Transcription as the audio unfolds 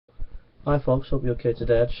Hi folks, hope you're okay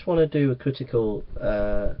today. I just want to do a critical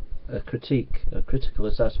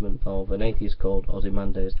assessment of an atheist called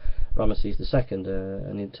Ozymandias Ramses II,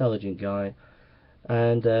 an intelligent guy,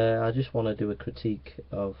 and I just want to do a critique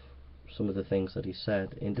of some of the things that he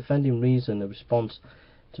said. In defending reason, a response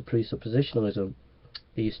to presuppositionalism,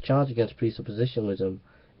 his charge against presuppositionalism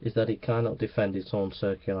is that it cannot defend its own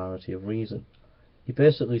circularity of reason. He's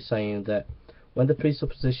basically saying that when the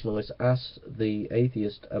presuppositionalist asks the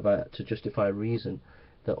atheist about to justify reason,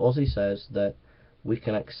 that Ozzy says that we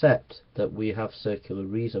can accept that we have circular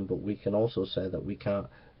reason, but we can also say that we can't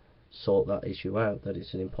sort that issue out, that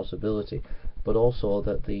it's an impossibility, but also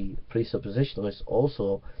that the presuppositionalist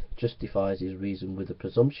also justifies his reason with a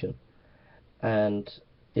presumption and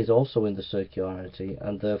is also in the circularity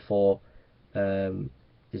and therefore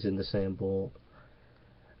is in the same boat.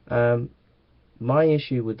 My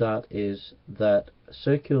issue with that is that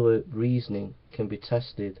circular reasoning can be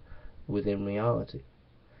tested within reality,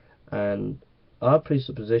 and our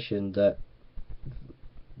presupposition that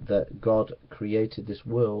God created this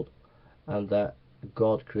world and that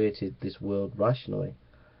God created this world rationally,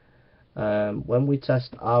 when we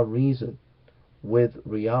test our reason with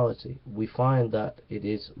reality, we find that it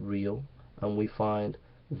is real, and we find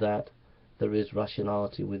that there is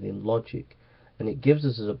rationality within logic, and it gives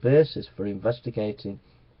us a basis for investigating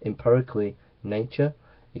empirically nature.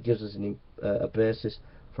 It gives us a basis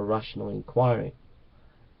for rational inquiry,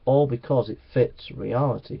 all because it fits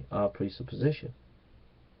reality, our presupposition.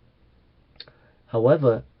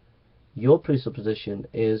 However, your presupposition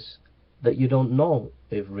is that you don't know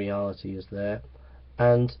if reality is there,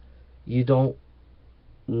 and you don't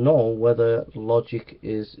know whether logic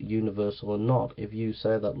is universal or not. If you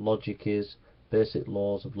say that logic is basic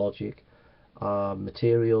laws of logic are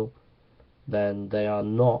material, then they are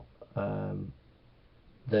not.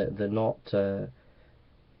 They're not.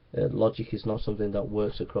 Logic is not something that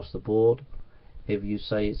works across the board. If you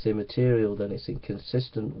say it's immaterial, then it's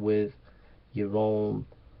inconsistent with your own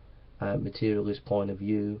materialist point of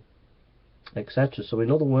view, etc. So,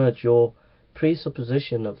 in other words, your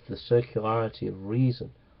presupposition of the circularity of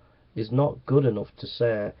reason is not good enough to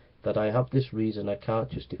say that I have this reason, I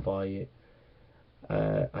can't justify it.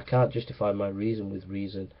 I can't justify my reason with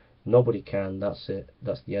reason. Nobody can. That's it.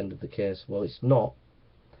 That's the end of the case. Well, it's not.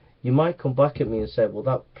 You might come back at me and say, well,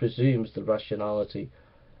 that presumes the rationality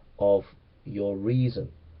of your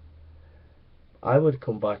reason. I would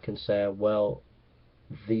come back and say, well,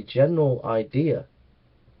 the general idea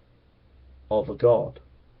of a God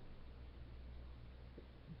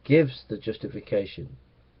gives the justification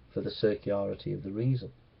for the circularity of the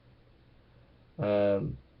reason.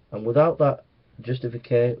 And without that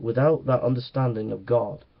without that understanding of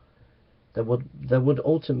God, there would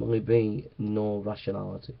ultimately be no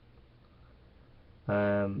rationality.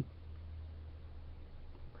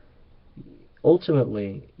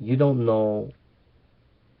 Ultimately, you don't know.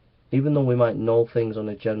 Even though we might know things on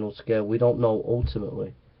a general scale, we don't know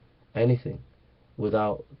ultimately anything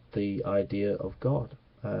without the idea of God,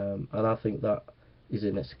 and I think that is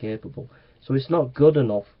inescapable. So it's not good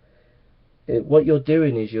enough. What you're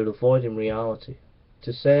doing is you're avoiding reality.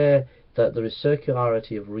 To say that there is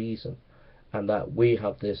circularity of reason and that we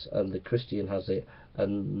have this and the Christian has it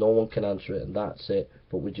and no one can answer it and that's it,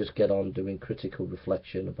 but we just get on doing critical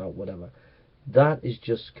reflection about whatever, that is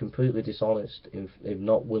just completely dishonest if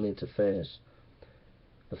not willing to face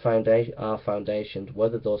our foundations,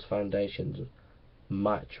 whether those foundations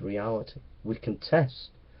match reality. We can test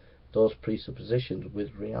those presuppositions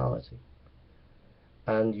with reality,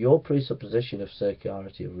 and your presupposition of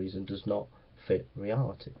circularity of reason does not fit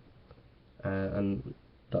reality, and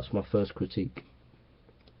that's my first critique.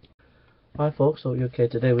 Hi folks, hope you're okay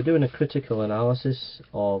today. We're doing a critical analysis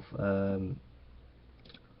of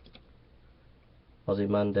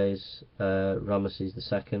Ozymandias Ramses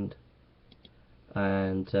II,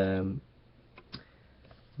 and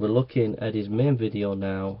we're looking at his main video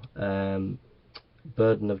now,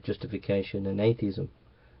 Burden of Justification and Atheism,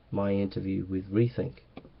 my interview with Rethink,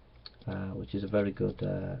 which is a very good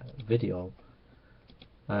video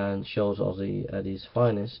and shows Ozzy at his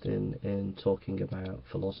finest in talking about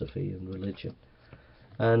philosophy and religion.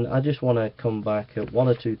 And I just want to come back at one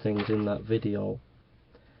or two things in that video.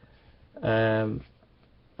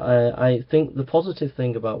 I think the positive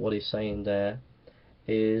thing about what he's saying there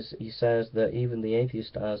is he says that even the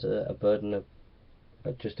atheist has a burden of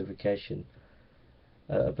justification,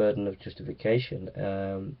 and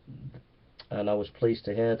I was pleased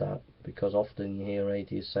to hear that, because often you hear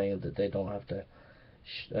atheists saying that they don't have to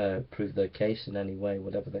prove their case in any way,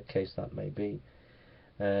 whatever the case that may be.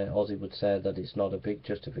 Ozzy would say that it's not a big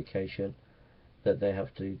justification, that they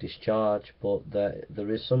have to discharge, but there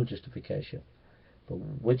is some justification. But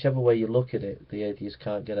whichever way you look at it, the atheist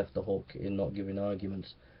can't get off the hook in not giving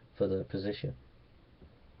arguments for their position.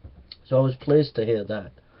 So I was pleased to hear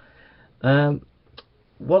that.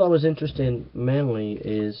 What I was interested in mainly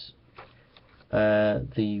is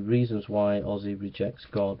the reasons why Ozzy rejects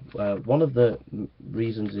God. One of the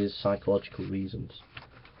reasons is psychological reasons.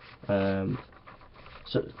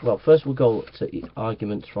 Well, first we'll go to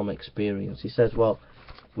arguments from experience. He says, well,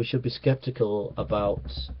 we should be skeptical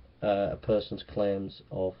about a person's claims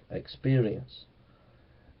of experience,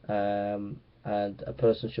 and a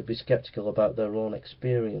person should be skeptical about their own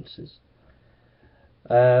experiences.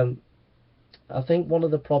 I think one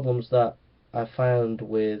of the problems that I found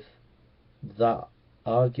with that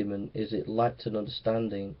argument is it lacked an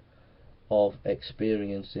understanding of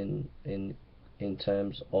experience in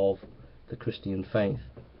terms of the Christian faith.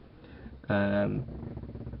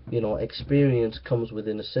 Experience comes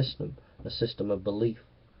within a system of belief.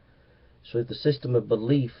 So if the system of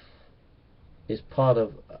belief is part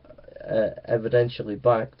of evidentially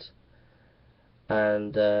backed,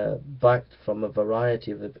 and backed from a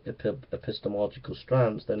variety of epistemological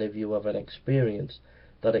strands, then if you have an experience,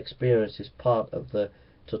 that experience is part of the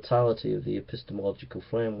totality of the epistemological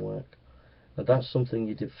framework. And that's something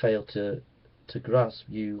you did fail to grasp.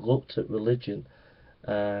 You looked at religion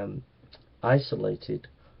isolated,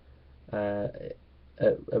 a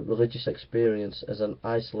religious experience as an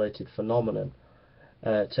isolated phenomenon,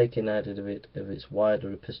 taken out of its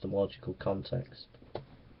wider epistemological context.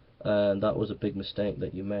 And that was a big mistake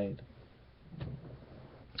that you made.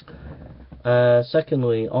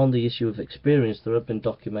 Secondly, on the issue of experience, there have been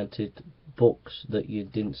documented books that you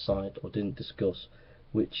didn't cite or didn't discuss,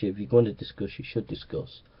 which if you're going to discuss, you should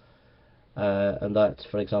discuss. And that's,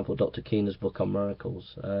 for example, Dr. Keener's book on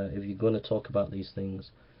miracles. If you're going to talk about these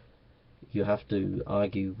things, you have to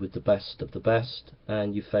argue with the best of the best,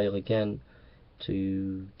 and you fail again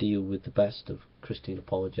to deal with the best of Christian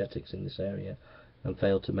apologetics in this area, and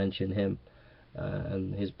fail to mention him,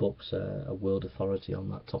 and his book's a world authority on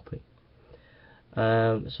that topic.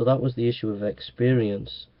 So that was the issue of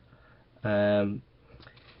experience.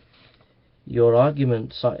 Your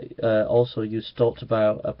argument also, you talked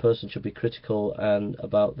about a person should be critical and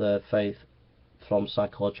about their faith from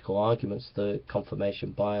psychological arguments, the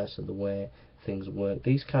confirmation bias and the way things work.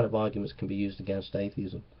 These kind of arguments can be used against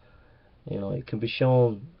atheism. It can be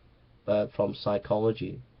shown from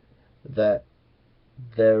psychology that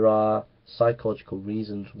there are psychological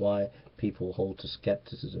reasons why people hold to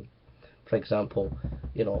skepticism. For example,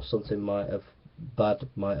 something bad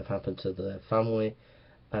might have happened to their family,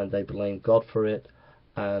 and they blame God for it,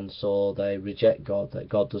 and so they reject God, that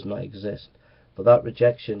God does not exist. But that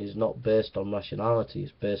rejection is not based on rationality,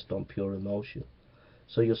 it's based on pure emotion.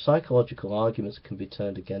 So your psychological arguments can be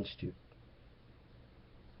turned against you.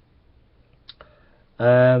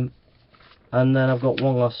 And then I've got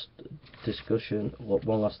one last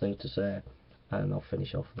thing to say, and I'll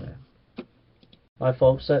finish off there. Hi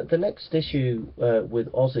folks, the next issue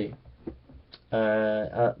with Ozzy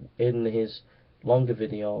in his longer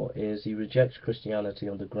video is he rejects Christianity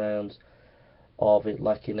on the grounds of it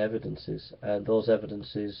lacking evidences, and those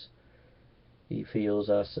evidences he feels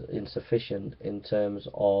are insufficient in terms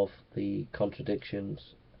of the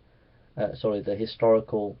contradictions,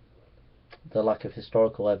 the lack of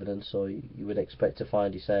historical evidence. So you would expect to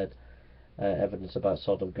find, he said, evidence about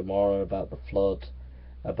Sodom and Gomorrah, about the flood,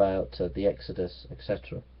 about the Exodus,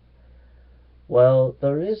 etc. Well,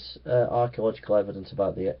 there is archaeological evidence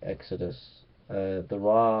about the Exodus.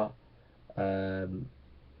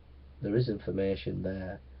 There is information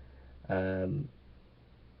there, and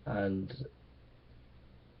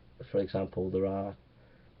for example, there are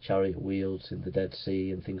chariot wheels in the Dead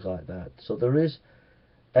Sea and things like that. So there is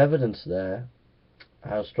evidence there.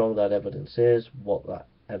 How strong that evidence is, what that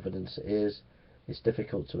evidence is, it's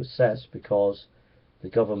difficult to assess, because the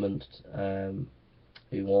government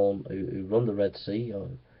who run the Red Sea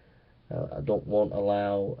won't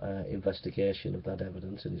allow investigation of that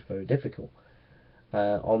evidence, and it's very difficult.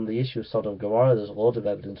 On the issue of Sodom and Gomorrah, there's a lot of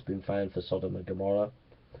evidence being found for Sodom and Gomorrah.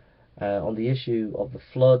 On the issue of the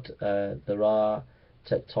flood, there are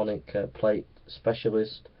tectonic plate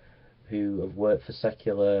specialists who have worked for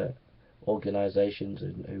secular organisations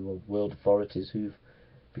and who are world authorities who've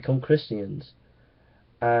become Christians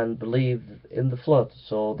and believe in the flood.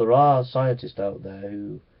 So there are scientists out there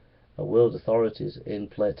who are world authorities in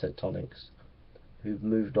plate tectonics who've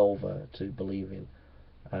moved over to believing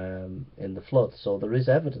in the flood. So there is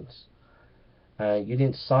evidence. You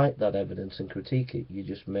didn't cite that evidence and critique it, you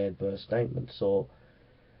just made bare statements. So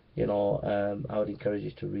I would encourage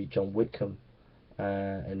you to read John Whitcomb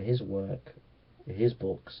in his work, his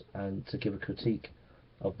books, and to give a critique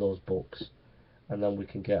of those books, and then we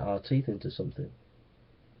can get our teeth into something.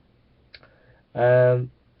 And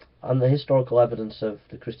the historical evidence of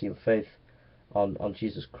the Christian faith on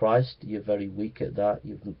Jesus Christ, you're very weak at that.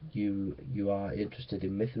 You are interested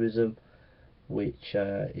in Mithraism, which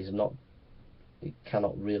is not, it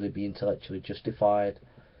cannot really be intellectually justified.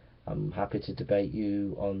 I'm happy to debate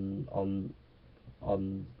you on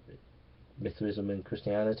Mithraism and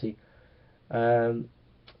Christianity. One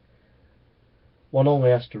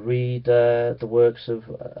only has to read the works of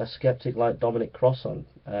a skeptic like Dominic Crossan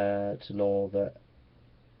to know that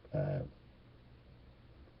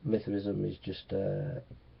Mithraism is just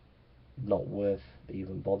not worth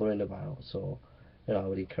even bothering about. So, I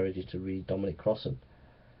would encourage you to read Dominic Crossan.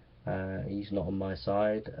 He's not on my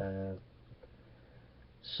side.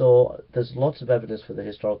 So there's lots of evidence for the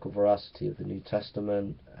historical veracity of the New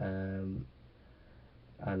Testament, and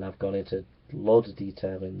I've gone into loads of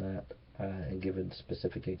detail in that and given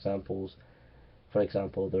specific examples. For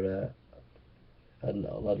example, there are a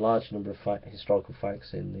large number of historical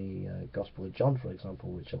facts in the Gospel of John, for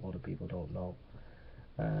example, which a lot of people don't know,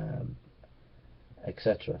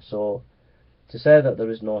 etc. So to say that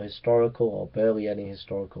there is no historical or barely any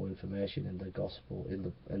historical information in the Gospel,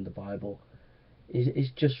 in the Bible,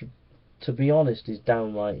 is just, to be honest, is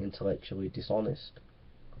downright intellectually dishonest.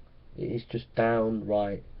 It is just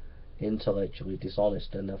downright intellectually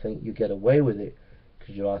dishonest, and I think you get away with it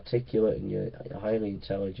because you're articulate and you're highly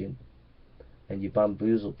intelligent, and you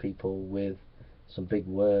bamboozle people with some big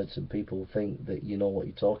words, and people think that you know what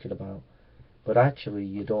you're talking about, but actually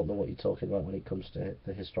you don't know what you're talking about when it comes to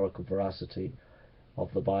the historical veracity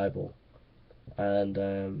of the Bible. And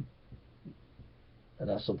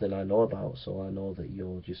that's something I know about, so I know that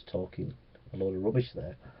you're just talking a load of rubbish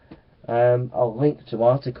there. I'll link to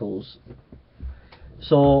articles.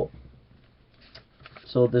 So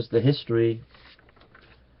there's the history.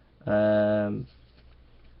 That's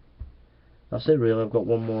it really. I've got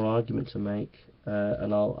one more argument to make,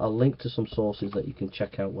 and I'll link to some sources that you can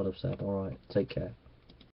check out what I've said. Alright, take care.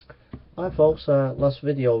 Hi folks, last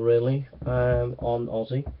video really on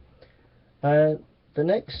Ozzy. The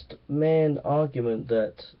next main argument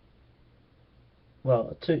that,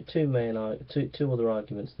 well, two other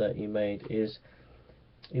arguments that he made is,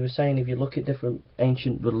 he was saying if you look at different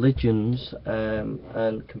ancient religions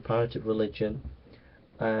and comparative religion,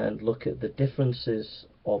 and look at the differences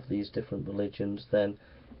of these different religions, then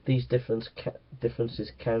these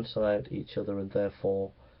differences cancel out each other, and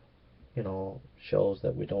therefore, shows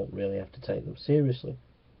that we don't really have to take them seriously.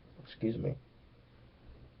 Excuse me.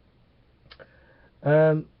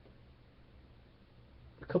 A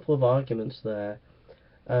couple of arguments there.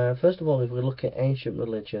 First of all, if we look at ancient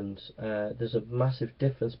religions, there's a massive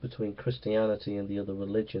difference between Christianity and the other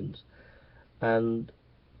religions, and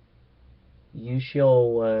you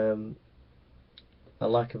show a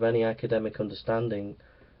lack of any academic understanding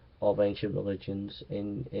of ancient religions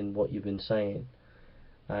in what you've been saying.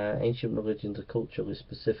 Ancient religions are culturally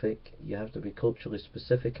specific. You have to be culturally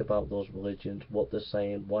specific about those religions, what they're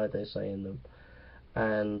saying, why they're saying them,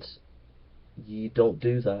 and you don't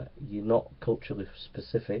do that. You're not culturally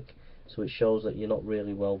specific, so it shows that you're not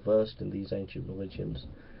really well versed in these ancient religions.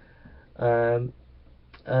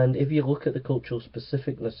 And if you look at the cultural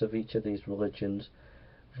specificness of each of these religions,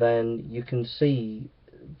 then you can see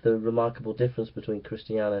the remarkable difference between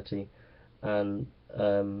Christianity and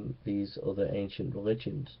these other ancient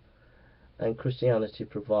religions. And Christianity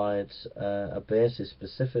provides a basis,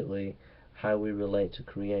 specifically how we relate to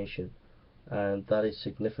creation, and that is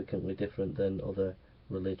significantly different than other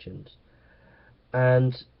religions.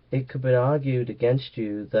 And it could be argued against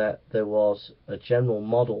you that there was a general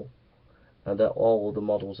model, and that all other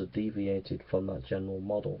models are deviated from that general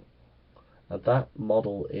model. And that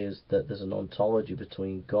model is that there's an ontology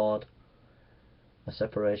between God, a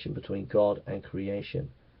separation between God and creation.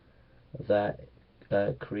 That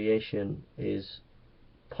creation is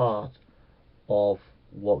part of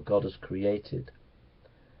what God has created,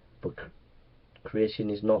 but creation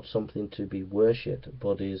is not something to be worshipped,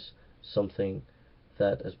 but is something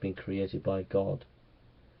that has been created by God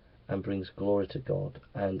and brings glory to God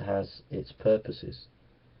and has its purposes.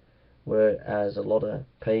 Whereas a lot of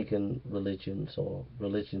pagan religions or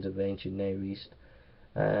religions of the ancient Near East,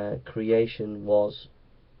 creation was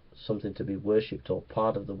something to be worshipped, or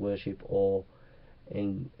part of the worship, or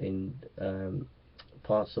in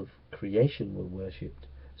parts of creation were worshipped.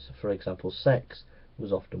 So for example, sex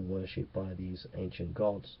was often worshipped by these ancient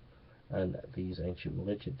gods and these ancient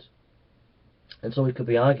religions. And so it could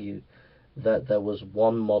be argued that there was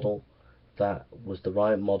one model that was the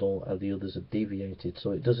right model and the others have deviated.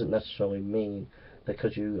 So it doesn't necessarily mean that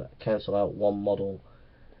because you cancel out one model,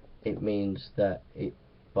 it means that it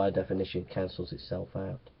by definition cancels itself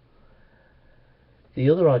out. The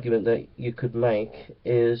other argument that you could make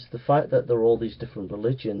is the fact that there are all these different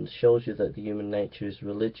religions shows you that the human nature is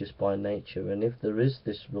religious by nature, and if there is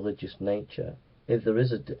this religious nature, if there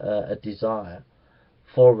is a desire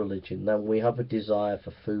for religion, then we have a desire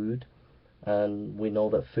for food, and we know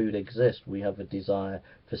that food exists. We have a desire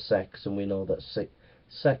for sex, and we know that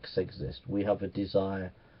sex exists. We have a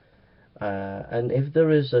desire, and if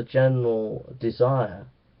there is a general desire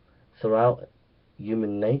throughout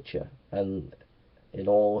human nature and in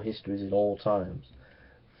all histories, in all times,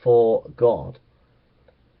 for God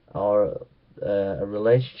or a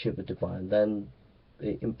relationship with divine, then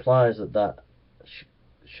it implies that that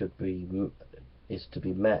is to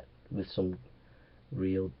be met with some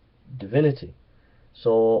real divinity.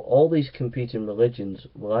 So all these competing religions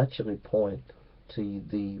will actually point to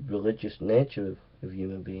the religious nature of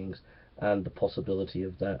human beings and the possibility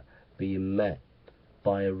of that being met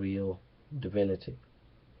by a real divinity.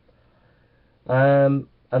 And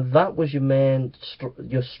that was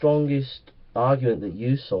your strongest argument that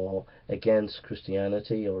you saw against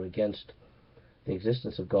Christianity or against the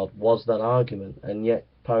existence of God, was that argument, and yet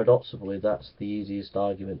paradoxically that's the easiest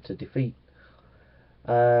argument to defeat.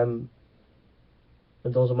 And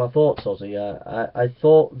those are my thoughts, Ozzy. I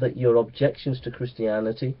thought that your objections to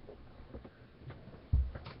Christianity,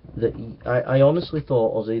 I honestly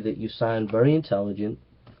thought, Ozzy, that you sound very intelligent,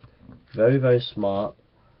 very, very smart,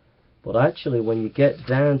 but actually when you get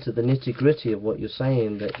down to the nitty-gritty of what you're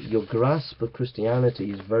saying, that your grasp of Christianity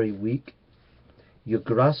is very weak. Your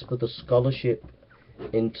grasp of the scholarship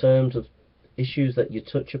in terms of issues that you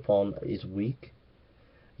touch upon is weak.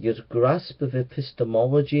 Your grasp of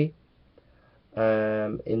epistemology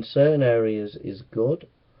in certain areas is good,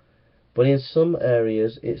 but in some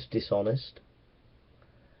areas it's dishonest.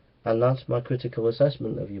 And that's my critical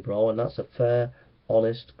assessment of you, bro, and that's a fair,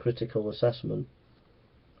 honest, critical assessment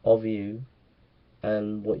of you.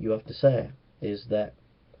 And what you have to say is that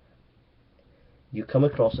you come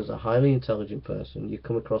across as a highly intelligent person. You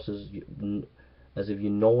come across as if you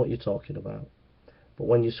know what you're talking about. But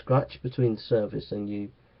when you scratch between the surface and you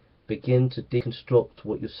begin to deconstruct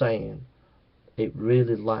what you're saying, it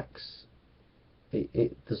really lacks.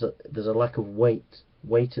 There's a lack of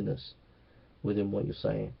weightiness within what you're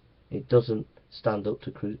saying. It doesn't stand up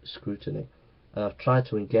to scrutiny. And I've tried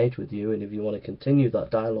to engage with you, and if you want to continue that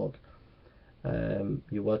dialogue,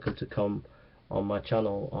 you're welcome to come on my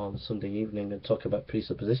channel on Sunday evening and talk about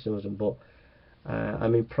presuppositionalism. But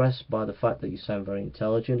I'm impressed by the fact that you sound very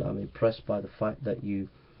intelligent. I'm impressed by the fact that you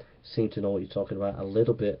seem to know what you're talking about a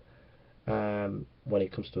little bit when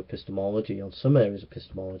it comes to epistemology, on some areas of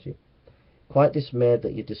epistemology. Quite dismayed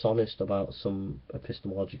that you're dishonest about some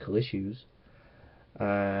epistemological issues,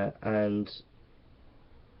 and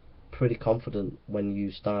pretty confident when you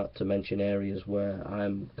start to mention areas where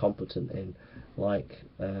I'm competent in, like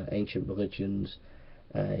ancient religions,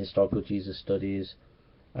 historical Jesus studies,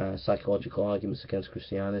 psychological arguments against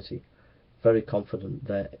Christianity. Very confident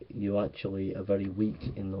that you actually are very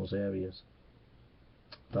weak in those areas.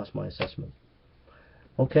 That's my assessment.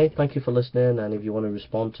 Okay, thank you for listening, and if you want to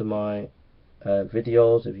respond to my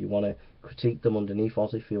videos, if you want to critique them underneath,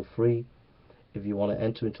 Ozzy, feel free. If you want to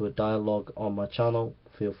enter into a dialogue on my channel,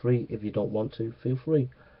 feel free. If you don't want to, feel free.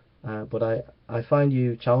 But I find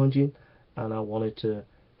you challenging, and I wanted to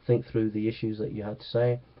think through the issues that you had to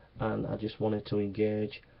say, and I just wanted to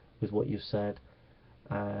engage with what you've said,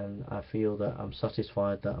 and I feel that I'm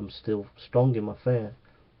satisfied that I'm still strong in my faith,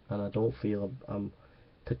 and I don't feel I'm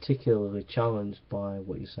particularly challenged by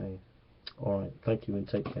what you're saying. Alright, thank you and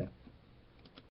take care.